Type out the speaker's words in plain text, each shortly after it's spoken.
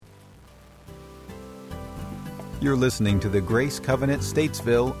You're listening to the Grace Covenant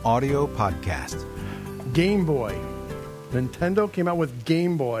Statesville audio podcast. Game Boy. Nintendo came out with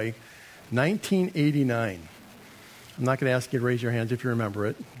Game Boy, 1989. I'm not going to ask you to raise your hands if you remember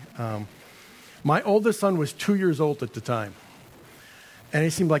it. My oldest son was 2 years old at the time. And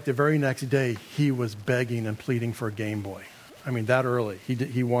it seemed like the very next day he was begging and pleading for a Game Boy. I mean, that early.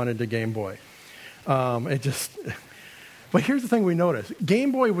 He wanted a Game Boy. But here's the thing we noticed.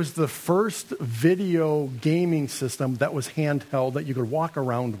 Game Boy was the first video gaming system that was handheld that you could walk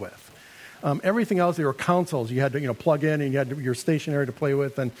around with. Everything else, there were consoles you had to plug in and you had your stationary to play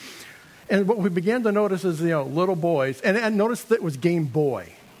with. And what we began to notice is little boys, and notice that it was Game Boy.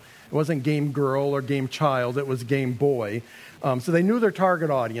 It wasn't Game Girl or Game Child. It was Game Boy. So they knew their target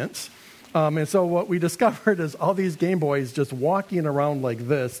audience. And so what we discovered is all these Game Boys just walking around like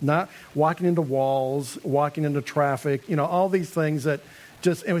this, not walking into walls, walking into traffic, all these things that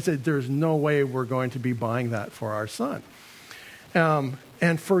and we said, there's no way we're going to be buying that for our son.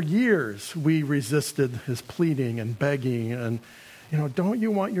 And for years, we resisted his pleading and begging and, don't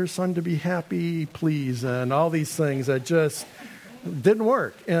you want your son to be happy, please? And all these things that just didn't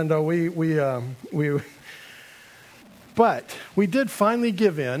work. And but we did finally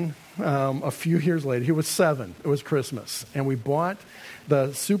give in. A few years later, he was 7. It was Christmas, and we bought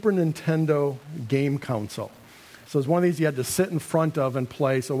the Super Nintendo game console. So it was one of these you had to sit in front of and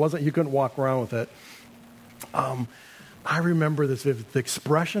play. So it wasn't you couldn't walk around with it. I remember this. The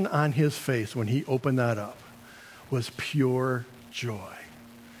expression on his face when he opened that up was pure joy.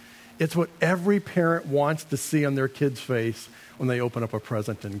 It's what every parent wants to see on their kid's face when they open up a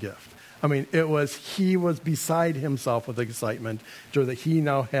present and gift. I mean, he was beside himself with excitement, sure that he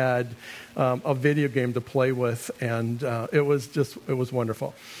now had a video game to play with, and it was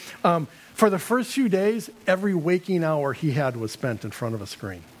wonderful. For the first few days, every waking hour he had was spent in front of a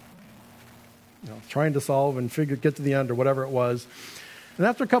screen, trying to solve and get to the end or whatever it was. And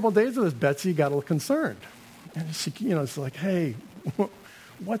after a couple of days of this, Betsy got a little concerned, and she, it's like, hey,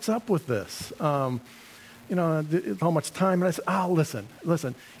 what's up with this? How much time? And I said,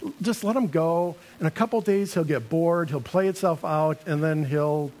 listen, just let him go. In a couple of days, he'll get bored. He'll play itself out, and then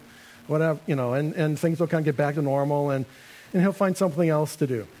he'll, whatever, and things will kind of get back to normal, and he'll find something else to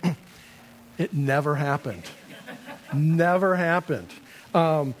do. It never happened. Never happened.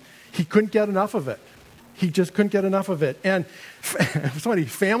 He couldn't get enough of it. He just couldn't get enough of it. And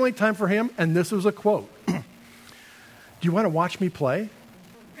family time for him, and this was a quote. Do you want to watch me play?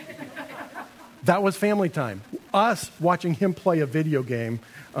 That was family time. Us watching him play a video game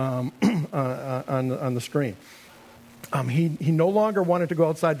on the screen. He no longer wanted to go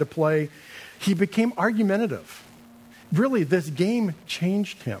outside to play. He became argumentative. Really, this game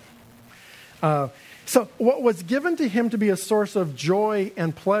changed him. So what was given to him to be a source of joy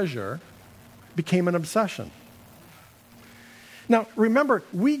and pleasure became an obsession. Now, remember,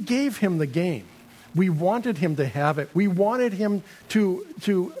 we gave him the game. We wanted him to have it. We wanted him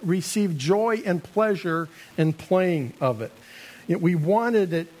to receive joy and pleasure in playing of it. We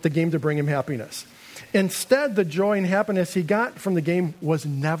wanted the game to bring him happiness. Instead, the joy and happiness he got from the game was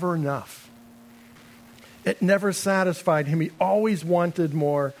never enough. It never satisfied him. He always wanted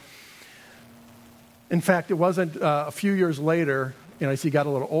more. In fact, it wasn't a few years later, as he got a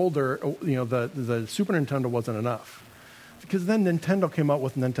little older, the Super Nintendo wasn't enough. Because then Nintendo came out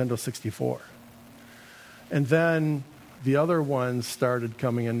with Nintendo 64. And then the other ones started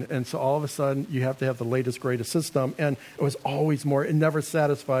coming in. And so all of a sudden, you have to have the latest, greatest system. And it was always more. It never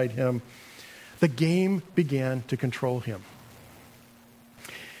satisfied him. The game began to control him.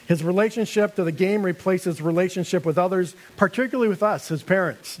 His relationship to the game replaced his relationship with others, particularly with us, his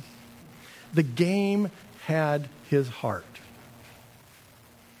parents. The game had his heart.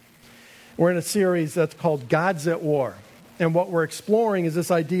 We're in a series that's called God's at War. And what we're exploring is this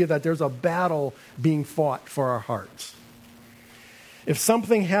idea that there's a battle being fought for our hearts. If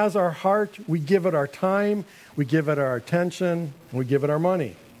something has our heart, we give it our time, we give it our attention, we give it our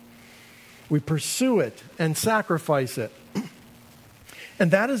money. We pursue it and sacrifice it.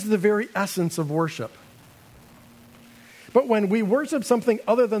 And that is the very essence of worship. But when we worship something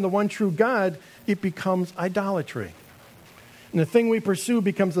other than the one true God, it becomes idolatry. And the thing we pursue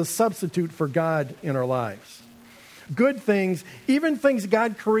becomes a substitute for God in our lives. Good things, even things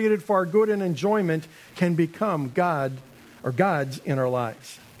God created for our good and enjoyment, can become God or gods in our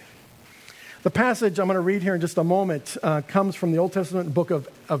lives. The passage I'm going to read here in just a moment comes from the Old Testament book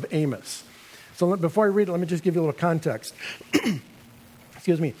of Amos. So before I read it, let me just give you a little context.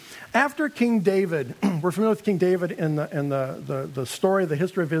 Excuse me. After King David, we're familiar with King David and the story, the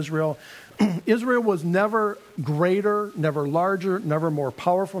history of Israel. Israel was never greater, never larger, never more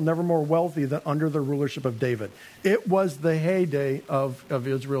powerful, never more wealthy than under the rulership of David. It was the heyday of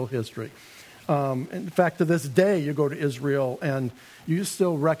Israel history. In fact, to this day, you go to Israel and you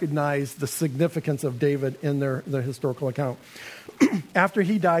still recognize the significance of David in their historical account. After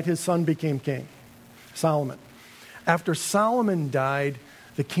he died, his son became king, Solomon. After Solomon died,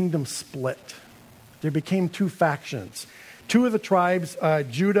 the kingdom split. There became two factions. Two of the tribes,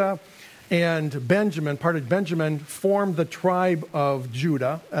 Judah and Benjamin, part of Benjamin, formed the tribe of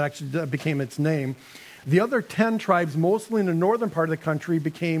Judah. Actually, that became its name. The other 10 tribes, mostly in the northern part of the country,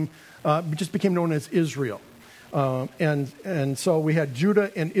 just became known as Israel. And so we had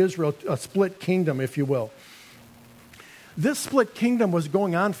Judah and Israel, a split kingdom, if you will. This split kingdom was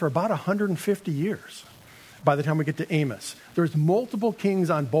going on for about 150 years. By the time we get to Amos, there's multiple kings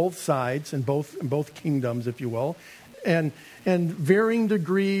on both sides, in both kingdoms, if you will, and varying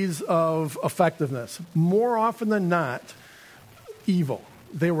degrees of effectiveness. More often than not, evil.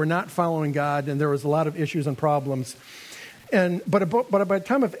 They were not following God, and there was a lot of issues and problems. But by the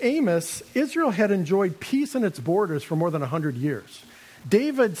time of Amos, Israel had enjoyed peace in its borders for more than 100 years.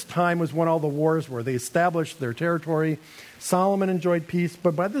 David's time was when all the wars were. They established their territory. Solomon enjoyed peace,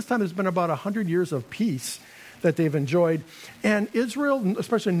 but by this time there's been about 100 years of peace that they've enjoyed. And Israel,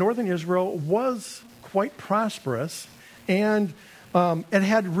 especially northern Israel, was quite prosperous, and it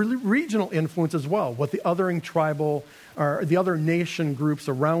had really regional influence as well, with the othering tribal or the other nation groups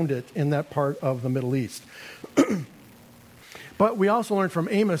around it in that part of the Middle East. But we also learned from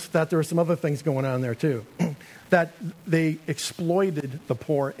Amos that there were some other things going on there too, that they exploited the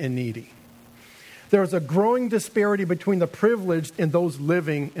poor and needy. There was a growing disparity between the privileged and those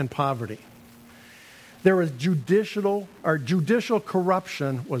living in poverty. There was judicial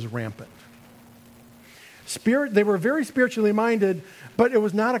corruption was rampant. They were very spiritually minded, but it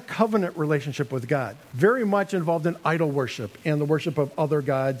was not a covenant relationship with God. Very much involved in idol worship and the worship of other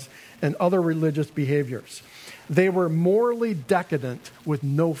gods and other religious behaviors. They were morally decadent with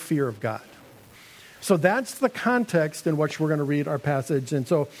no fear of God. So that's the context in which we're going to read our passage. And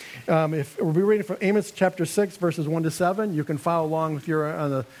so if we'll be reading from Amos chapter 6, verses 1 to 7, you can follow along with your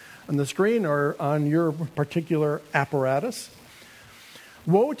on the screen or on your particular apparatus.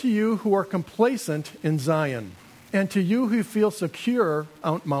 Woe to you who are complacent in Zion, and to you who feel secure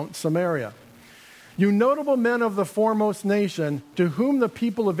on Mount Samaria. You notable men of the foremost nation, to whom the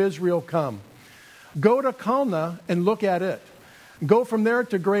people of Israel come. Go to Calneh and look at it. Go from there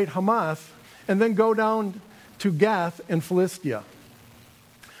to Great Hamath, and then go down to Gath in Philistia.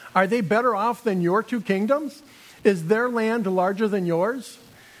 Are they better off than your two kingdoms? Is their land larger than yours?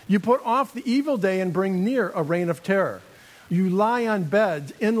 You put off the evil day and bring near a reign of terror. You lie on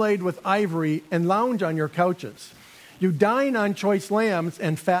beds inlaid with ivory and lounge on your couches. You dine on choice lambs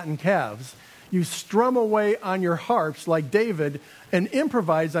and fattened calves. You strum away on your harps like David and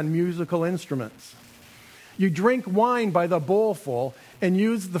improvise on musical instruments. You drink wine by the bowlful and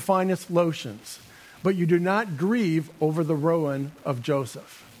use the finest lotions, but you do not grieve over the ruin of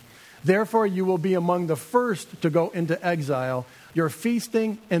Joseph. Therefore, you will be among the first to go into exile. Your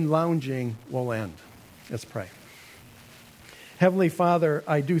feasting and lounging will end. Let's pray. Heavenly Father,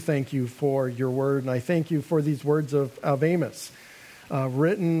 I do thank you for your word, and I thank you for these words of Amos,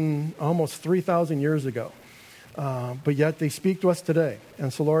 written almost 3,000 years ago. But yet they speak to us today.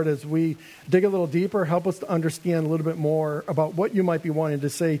 And so, Lord, as we dig a little deeper, help us to understand a little bit more about what you might be wanting to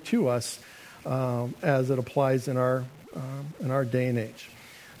say to us as it applies in our day and age.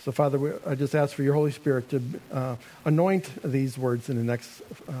 So, Father, I just ask for your Holy Spirit to anoint these words in the next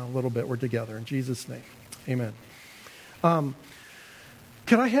little bit. We're together. In Jesus' name, amen.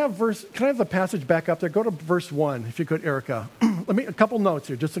 Can I have the passage back up there? Go to verse 1, if you could, Erica. A couple notes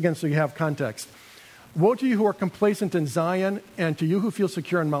here, just again so you have context. Woe to you who are complacent in Zion, and to you who feel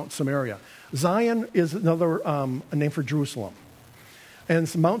secure in Mount Samaria. Zion is another a name for Jerusalem.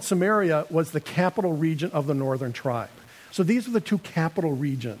 And Mount Samaria was the capital region of the northern tribe. So these are the two capital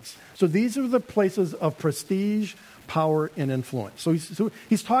regions. So these are the places of prestige, power, and influence. So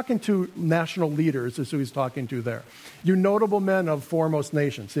he's talking to national leaders is who he's talking to there. You notable men of foremost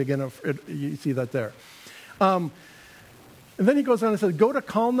nations. See, again, you see that there. And then he goes on and says, go to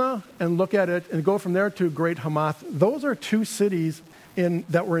Calneh and look at it, and go from there to Great Hamath. Those are two cities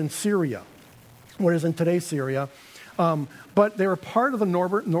that were in Syria, what is in today's Syria. But they were part of the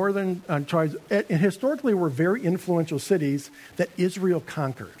northern tribes, and historically were very influential cities that Israel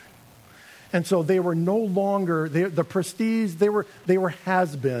conquered. And so they were no longer, the prestige, they were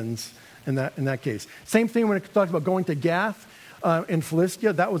has-beens in that case. Same thing when it talks about going to Gath. in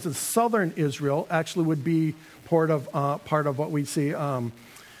Philistia. That was in southern Israel. Actually would be part of what we see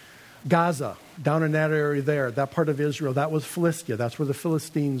Gaza, down in that area there, that part of Israel. That was Philistia. That's where the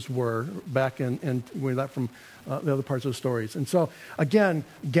Philistines were back in we left from the other parts of the stories. And so, again,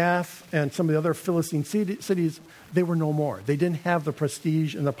 Gath and some of the other Philistine cities, they were no more. They didn't have the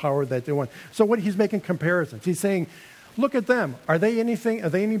prestige and the power that they want. So what he's making comparisons. He's saying, look at them. Are they anything? Are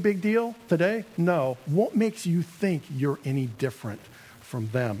they any big deal today? No. What makes you think you're any different from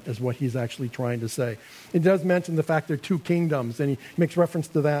them is what he's actually trying to say. He does mention the fact they're two kingdoms, and he makes reference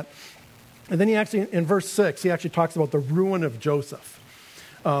to that. And then he actually, in verse 6, he actually talks about the ruin of Joseph.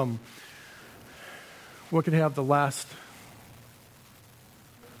 What could have the last...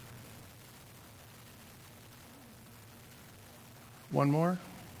 One more?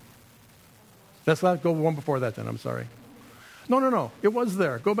 Let's not go one before that then, I'm sorry. No. It was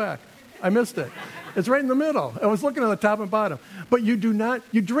there. Go back. I missed it. It's right in the middle. I was looking at the top and bottom. But you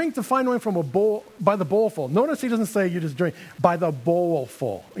drink the fine wine from a bowl, by the bowlful. Notice he doesn't say you just drink, by the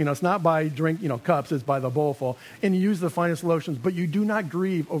bowlful. It's not by cups, it's by the bowlful. And you use the finest lotions, but you do not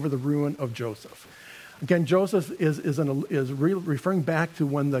grieve over the ruin of Joseph. Again, Joseph is referring back to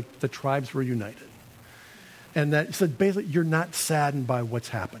when the tribes were united. And that said, basically, you're not saddened by what's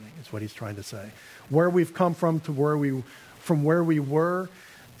happening, is what he's trying to say. Where we've come from to where we were,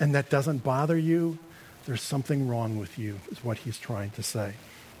 and that doesn't bother you, there's something wrong with you, is what he's trying to say.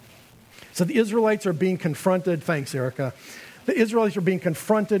 So the Israelites are being confronted. Thanks, Erica. The Israelites are being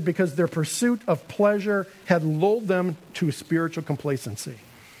confronted because their pursuit of pleasure had lulled them to spiritual complacency.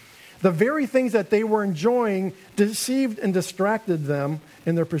 The very things that they were enjoying deceived and distracted them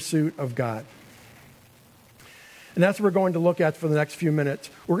in their pursuit of God. And that's what we're going to look at for the next few minutes.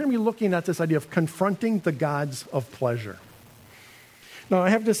 We're going to be looking at this idea of confronting the gods of pleasure. Now,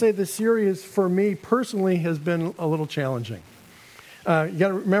 I have to say this series, for me personally, has been a little challenging. You got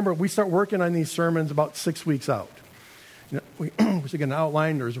to remember, we start working on these sermons about 6 weeks out. We get an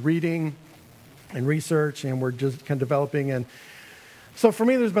outline, there's reading and research, and we're just kind of developing. And so for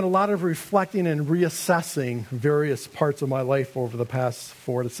me, there's been a lot of reflecting and reassessing various parts of my life over the past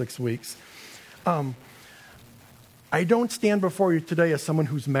 4 to 6 weeks. I don't stand before you today as someone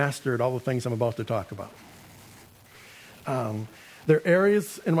who's mastered all the things I'm about to talk about. There are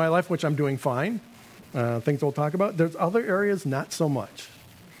areas in my life which I'm doing fine, things we'll talk about. There's other areas not so much.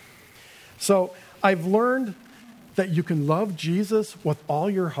 So I've learned that you can love Jesus with all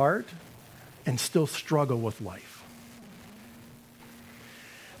your heart and still struggle with life.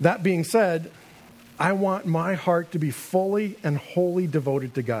 That being said, I want my heart to be fully and wholly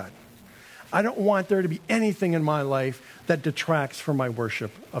devoted to God. I don't want there to be anything in my life that detracts from my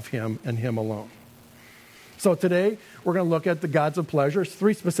worship of Him and Him alone. So today, we're going to look at the gods of pleasure.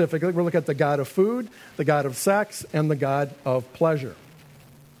 3 specifically. We're going to look at the god of food, the god of sex, and the god of pleasure.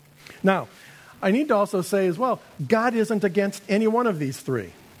 Now, I need to also say as well, God isn't against any one of these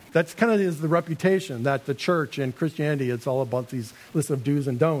 3. That's kind of is the reputation that the church and Christianity, it's all about these lists of do's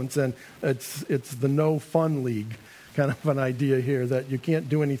and don'ts, and it's the no fun league kind of an idea here, that you can't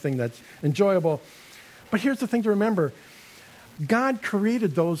do anything that's enjoyable. But here's the thing to remember. God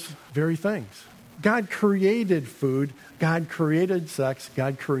created those very things. God created food. God created sex.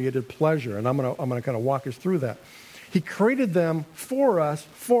 God created pleasure. And I'm going to kind of walk us through that. He created them for us,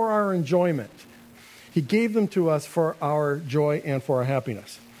 for our enjoyment. He gave them to us for our joy and for our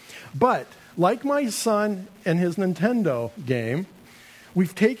happiness. But like my son and his Nintendo game,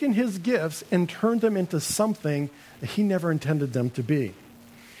 we've taken his gifts and turned them into something that he never intended them to be.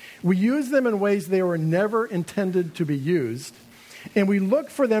 We use them in ways they were never intended to be used, and we look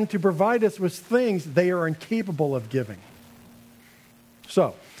for them to provide us with things they are incapable of giving.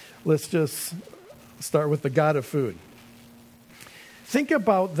 So, let's just start with the god of food. Think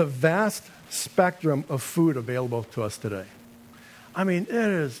about the vast spectrum of food available to us today. I mean,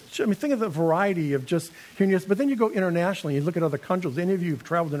 think of the variety of just hearing this. But then you go internationally, you look at other countries. Any of you who've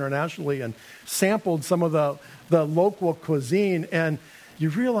traveled internationally and sampled some of the local cuisine, and you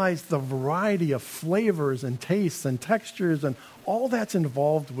realize the variety of flavors and tastes and textures and all that's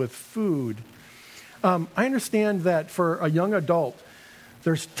involved with food. I understand that for a young adult,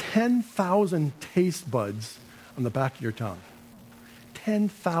 there's 10,000 taste buds on the back of your tongue.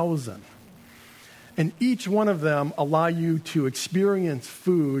 10,000. And each one of them allow you to experience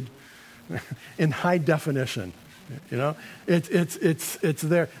food in high definition. You know, it's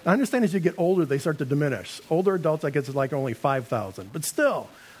there. I understand as you get older, they start to diminish. Older adults, I guess, is like only 5,000. But still,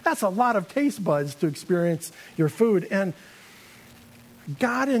 that's a lot of taste buds to experience your food. And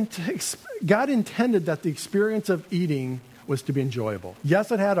God intended that the experience of eating was to be enjoyable.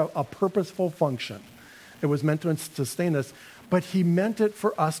 Yes, it had a purposeful function. It was meant to sustain us. but he meant it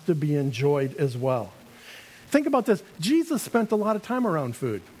for us to be enjoyed as well. Think about this. Jesus spent a lot of time around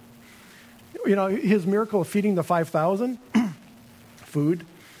food. You know, his miracle of feeding the 5,000, food.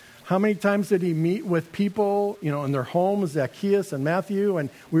 How many times did he meet with people, you know, in their homes, Zacchaeus and Matthew, and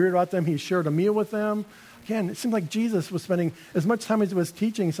we read about them, he shared a meal with them. Again, it seemed like Jesus was spending as much time as he was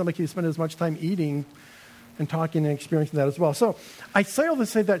teaching, it seemed like he spent as much time eating and talking and experiencing that as well. So I say all to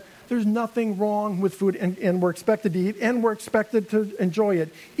say that there's nothing wrong with food, and we're expected to eat, and we're expected to enjoy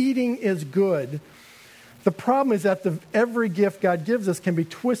it. Eating is good. The problem is that every gift God gives us can be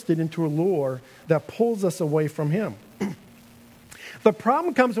twisted into a lure that pulls us away from him. The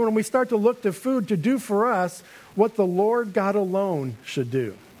problem comes when we start to look to food to do for us what the Lord God alone should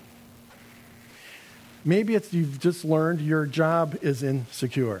do. Maybe it's you've just learned your job is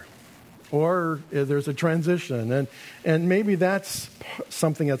insecure, or there's a transition, and maybe that's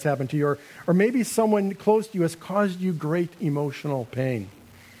something that's happened to you, or maybe someone close to you has caused you great emotional pain,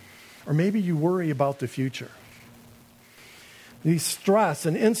 or maybe you worry about the future. These stress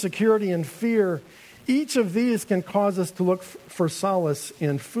and insecurity and fear, each of these can cause us to look for solace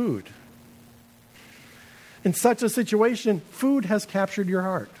in food. In such a situation, food has captured your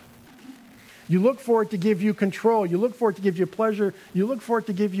heart. You look for it to give you control. You look for it to give you pleasure. You look for it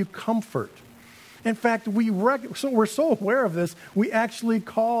to give you comfort. In fact, we're so aware of this, we actually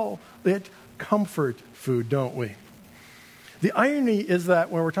call it comfort food, don't we? The irony is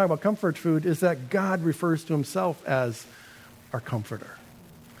that when we're talking about comfort food is that God refers to himself as our comforter.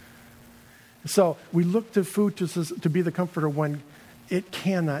 So we look to food to be the comforter when it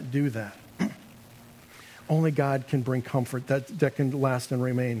cannot do that. Only God can bring comfort that can last and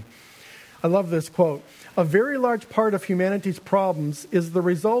remain. I love this quote. A very large part of humanity's problems is the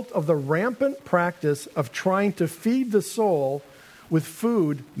result of the rampant practice of trying to feed the soul with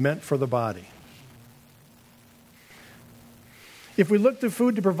food meant for the body. If we look to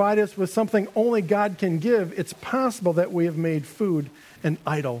food to provide us with something only God can give, it's possible that we have made food an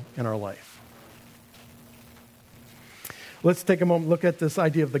idol in our life. Let's take a moment and look at this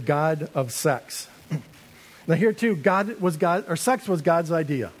idea of the God of sex. Now here too, sex was God's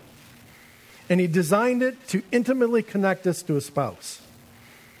idea. And he designed it to intimately connect us to a spouse.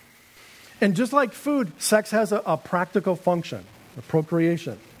 And just like food, sex has a practical function, a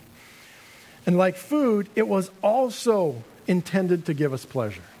procreation. And like food, it was also intended to give us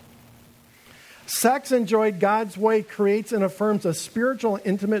pleasure. Sex enjoyed God's way creates and affirms a spiritual and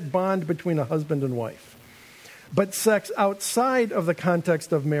intimate bond between a husband and wife. But sex outside of the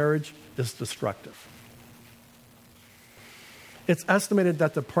context of marriage is destructive. It's estimated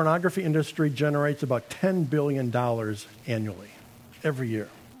that the pornography industry generates about $10 billion annually, every year.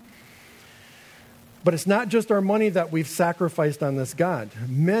 But it's not just our money that we've sacrificed on this God.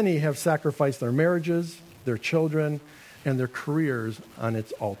 Many have sacrificed their marriages, their children, and their careers on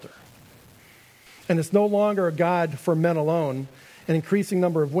its altar. And it's no longer a God for men alone. An increasing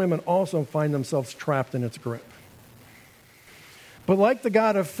number of women also find themselves trapped in its grip. But like the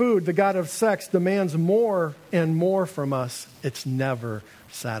God of food, the God of sex demands more and more from us. It's never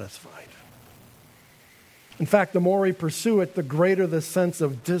satisfied. In fact, the more we pursue it, the greater the sense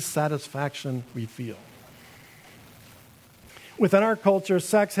of dissatisfaction we feel. Within our culture,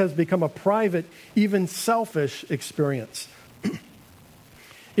 sex has become a private, even selfish experience.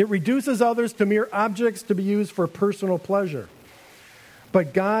 It reduces others to mere objects to be used for personal pleasure.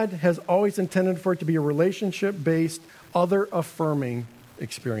 But God has always intended for it to be a relationship-based, other-affirming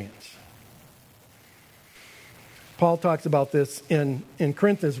experience. Paul talks about this in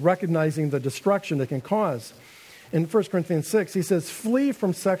Corinthians, recognizing the destruction it can cause. In 1 Corinthians 6, he says, flee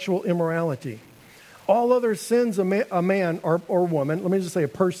from sexual immorality. All other sins a man or woman, let me just say a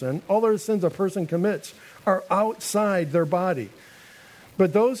person, all other sins a person commits are outside their body.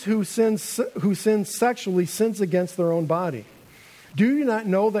 But those who sin sexually sins against their own body. Do you not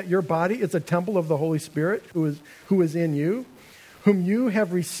know that your body is a temple of the Holy Spirit who is in you, whom you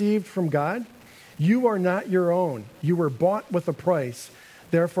have received from God? You are not your own. You were bought with a price.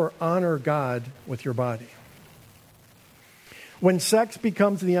 Therefore, honor God with your body. When sex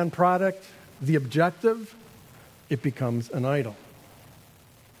becomes the end product, the objective, it becomes an idol.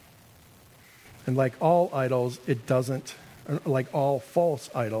 And like all idols, like all false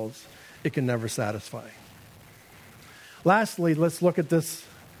idols, it can never satisfy. Lastly, let's look at this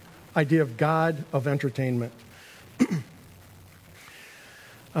idea of God of entertainment.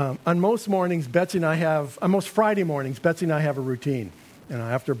 On most Friday mornings, Betsy and I have a routine.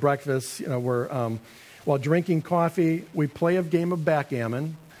 After breakfast, while drinking coffee, we play a game of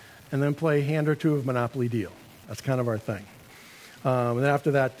backgammon and then play a hand or two of Monopoly Deal. That's kind of our thing. And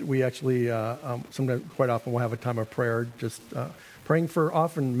after that, we actually, sometimes, quite often, we'll have a time of prayer, just praying for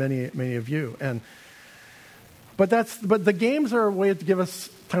often many of you. But the games are a way to give us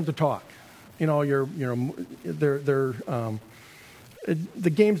time to talk. The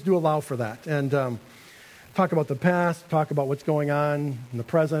games do allow for that, and talk about the past, talk about what's going on in the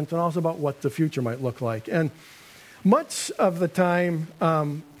present, and also about what the future might look like. And much of the time,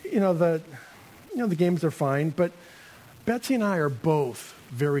 the games are fine, but Betsy and I are both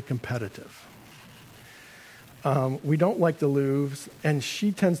very competitive. We don't like to lose, and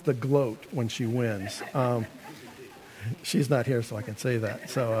she tends to gloat when she wins. She's not here, so I can say that.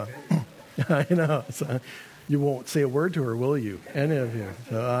 So I know. So you won't say a word to her, will you? Any of you?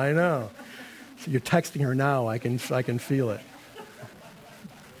 So I know. So you're texting her now. I can feel it.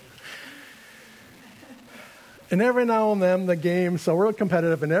 And every now and then the game, so we're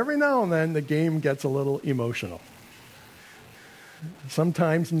competitive, and every now and then the game gets a little emotional.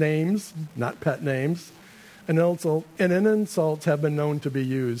 Sometimes names, not pet names, and insults have been known to be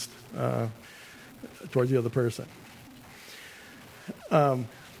used towards the other person.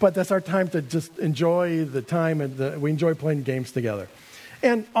 But that's our time to just enjoy the time, and we enjoy playing games together.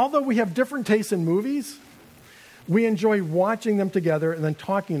 And although we have different tastes in movies, we enjoy watching them together and then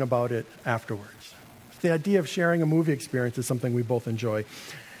talking about it afterwards. The idea of sharing a movie experience is something we both enjoy.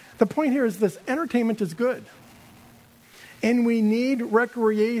 The point here is this: entertainment is good. And we need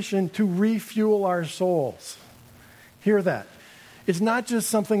recreation to refuel our souls. Hear that. It's not just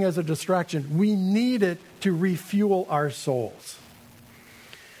something as a distraction. We need it to refuel our souls.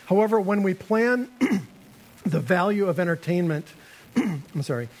 However, when we plan the value of entertainment,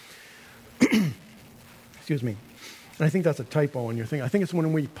 excuse me, and I think that's a typo in your thing. I think it's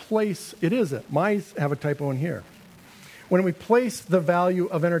when we place, mine have a typo in here. When we place the value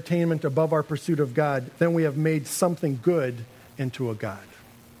of entertainment above our pursuit of God, then we have made something good into a God.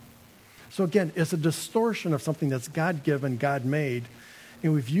 So again, it's a distortion of something that's God-given, God-made,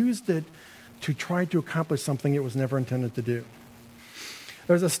 and we've used it to try to accomplish something it was never intended to do.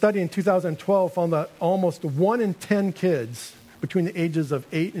 There's a study in 2012 found that almost 1 in 10 kids between the ages of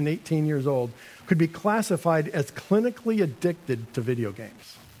 8 and 18 years old could be classified as clinically addicted to video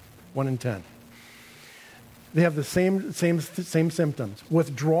games. 1 in 10. They have the same symptoms: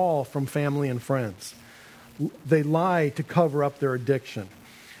 withdrawal from family and friends. They lie to cover up their addiction,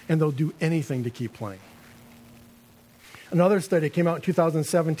 and they'll do anything to keep playing. Another study came out in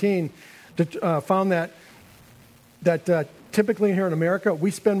 2017 that found that typically here in America, we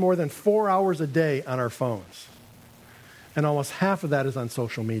spend more than 4 hours a day on our phones, and almost half of that is on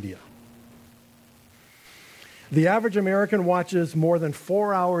social media. The average American watches more than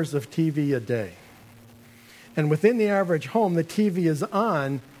 4 hours of TV a day. And within the average home, the TV is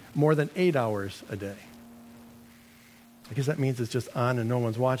on more than 8 hours a day. I guess that means it's just on and no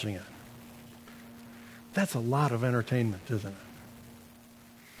one's watching it. That's a lot of entertainment, isn't it?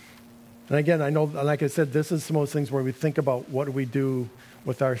 And again, I know, like I said, this is some of those things where we think about what do we do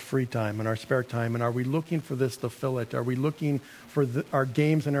with our free time and our spare time, and are we looking for this to fill it? Are we looking for our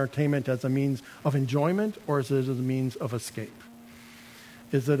games and entertainment as a means of enjoyment, or is it as a means of escape?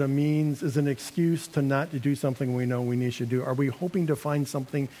 Is it an excuse to not to do something we know we need to do? Are we hoping to find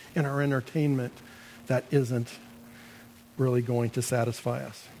something in our entertainment that isn't really going to satisfy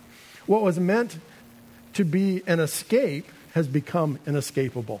us? What was meant to be an escape has become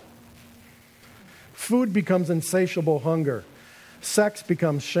inescapable. Food becomes insatiable hunger. Sex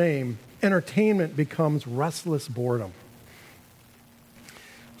becomes shame. Entertainment becomes restless boredom.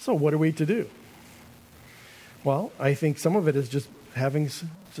 So what are we to do? Well, I think some of it is just having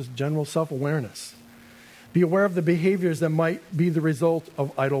just general self-awareness. Be aware of the behaviors that might be the result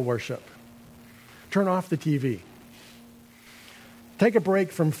of idol worship. Turn off the TV. Take a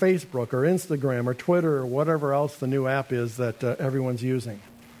break from Facebook or Instagram or Twitter or whatever else the new app is that everyone's using.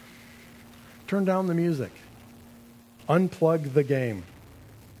 Turn down the music. Unplug the game.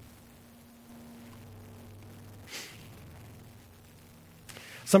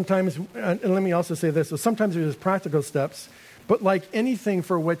 Sometimes, and let me also say this, so sometimes there's practical steps, but like anything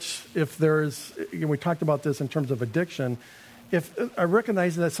for which, if there's, we talked about this in terms of addiction, if I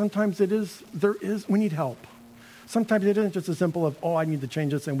recognize that sometimes we need help. Sometimes it isn't just as simple as, I need to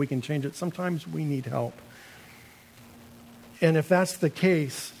change this and we can change it. Sometimes we need help. And if that's the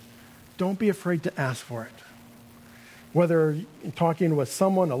case, don't be afraid to ask for it. Whether talking with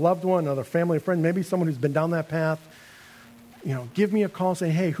someone, a loved one, another family friend, maybe someone who's been down that path, give me a call and say,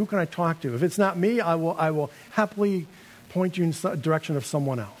 hey, who can I talk to? If it's not me, I will happily point you in the direction of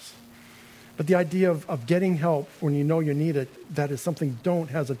someone else. But the idea of getting help when you know you need it, that is something don't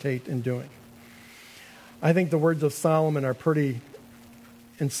hesitate in doing. I think the words of Solomon are pretty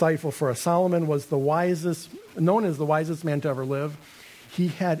insightful for us. Solomon was known as the wisest man to ever live. He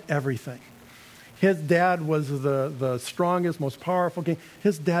had everything. His dad was the strongest, most powerful king.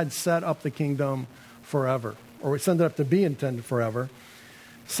 His dad set up the kingdom forever, or it ended up to be intended forever.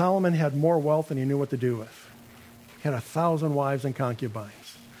 Solomon had more wealth than he knew what to do with. He had 1,000 wives and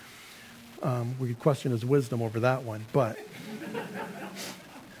concubines. We could question his wisdom over that one, but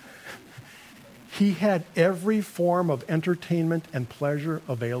he had every form of entertainment and pleasure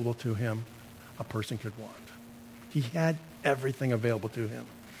available to him a person could want. He had everything available to him.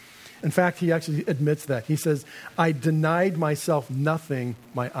 In fact, he actually admits that. He says, I denied myself nothing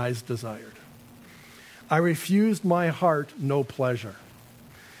my eyes desired. I refused my heart no pleasure.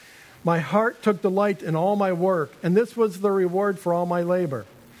 My heart took delight in all my work, and this was the reward for all my labor.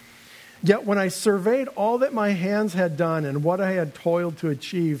 Yet when I surveyed all that my hands had done and what I had toiled to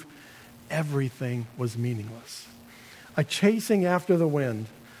achieve, everything was meaningless. A chasing after the wind,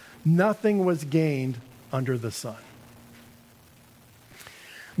 nothing was gained under the sun.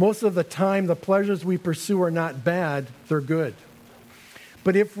 Most of the time, the pleasures we pursue are not bad, they're good.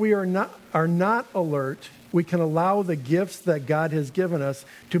 But if we are not alert, we can allow the gifts that God has given us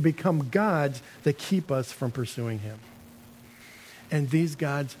to become gods that keep us from pursuing him. And these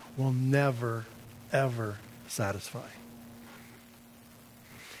gods will never, ever satisfy.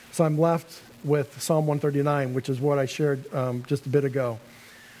 So I'm left with Psalm 139, which is what I shared just a bit ago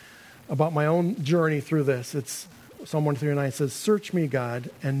about my own journey through this. It's Psalm 139 says, search me,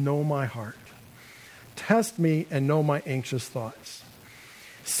 God, and know my heart. Test me and know my anxious thoughts.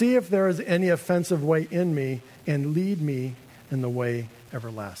 See if there is any offensive way in me, and lead me in the way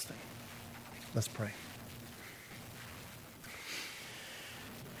everlasting. Let's pray.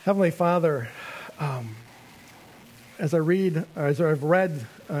 Heavenly Father, as I've read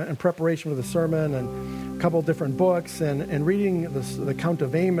in preparation for the sermon and a couple of different books and reading the Count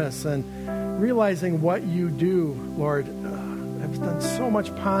of Amos and realizing what you do, Lord, have done so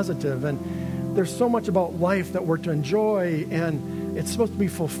much positive, and there's so much about life that we're to enjoy, and it's supposed to be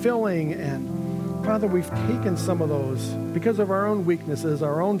fulfilling. And Father, we've taken some of those because of our own weaknesses,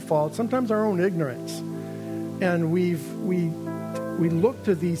 our own faults, sometimes our own ignorance, and we look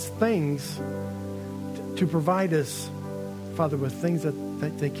to these things to provide us, Father, with things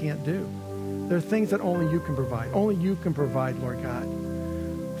that they can't do. There are things that only you can provide. Only you can provide, Lord God,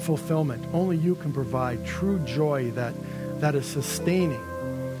 fulfillment. Only you can provide true joy that is sustaining.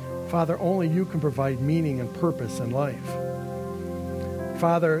 Father, only you can provide meaning and purpose in life.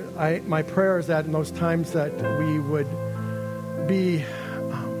 Father, my prayer is that in those times that we would be,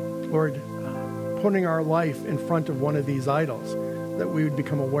 Lord, putting our life in front of one of these idols, that we would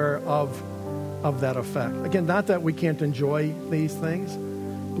become aware of that effect. Again, not that we can't enjoy these things,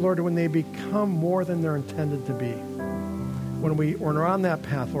 but Lord, when they become more than they're intended to be. When we're on that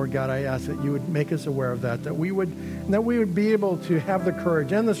path, Lord God, I ask that you would make us aware of that we would be able to have the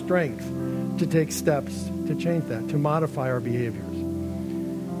courage and the strength to take steps to change that, to modify our behaviors.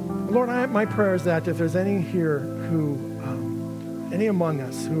 Lord, my prayer is that if there's any here any among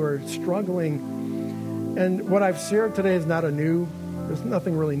us who are struggling, and what I've shared today is there's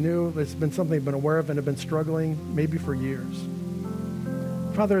nothing really new. It's been something I've been aware of and have been struggling maybe for years.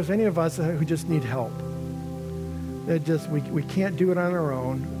 Father, if any of us who just need help, that we can't do it on our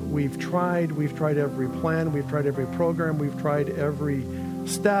own. We've tried every plan, we've tried every program, we've tried every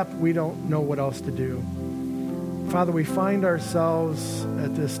step. We don't know what else to do. Father, we find ourselves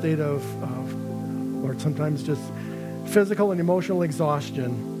at this state of Lord, sometimes just physical and emotional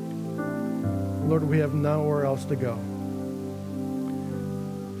exhaustion. Lord, we have nowhere else to go.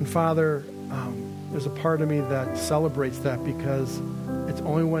 And Father, there's a part of me that celebrates that, because it's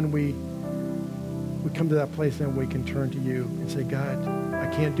only when we come to that place and we can turn to you and say, God, I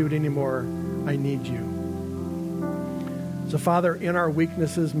can't do it anymore. I need you. So Father, in our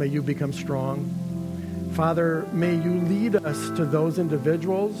weaknesses, may you become strong. Father, may you lead us to those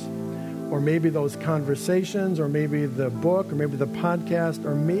individuals, or maybe those conversations, or maybe the book, or maybe the podcast,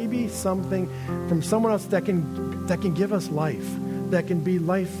 or maybe something from someone else that can give us life, that can be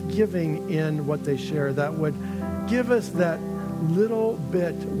life-giving in what they share, that would give us that little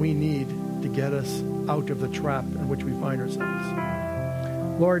bit we need to get us out of the trap in which we find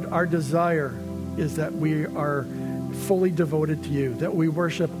ourselves. Lord, our desire is that we are fully devoted to you, that we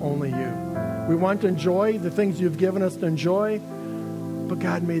worship only you. We want to enjoy the things you've given us to enjoy, but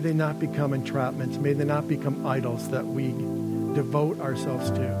God, may they not become entrapments. May they not become idols that we devote ourselves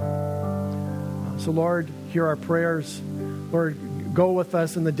to. So Lord, hear our prayers. Lord, go with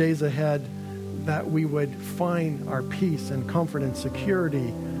us in the days ahead, that we would find our peace and comfort and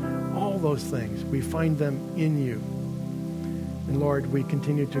security, all those things. We find them in you. And Lord, we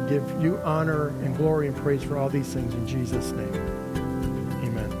continue to give you honor and glory and praise for all these things in Jesus' name.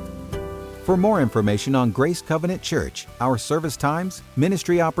 Amen. For more information on Grace Covenant Church, our service times,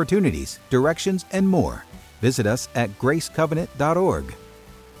 ministry opportunities, directions, and more, visit us at gracecovenant.org.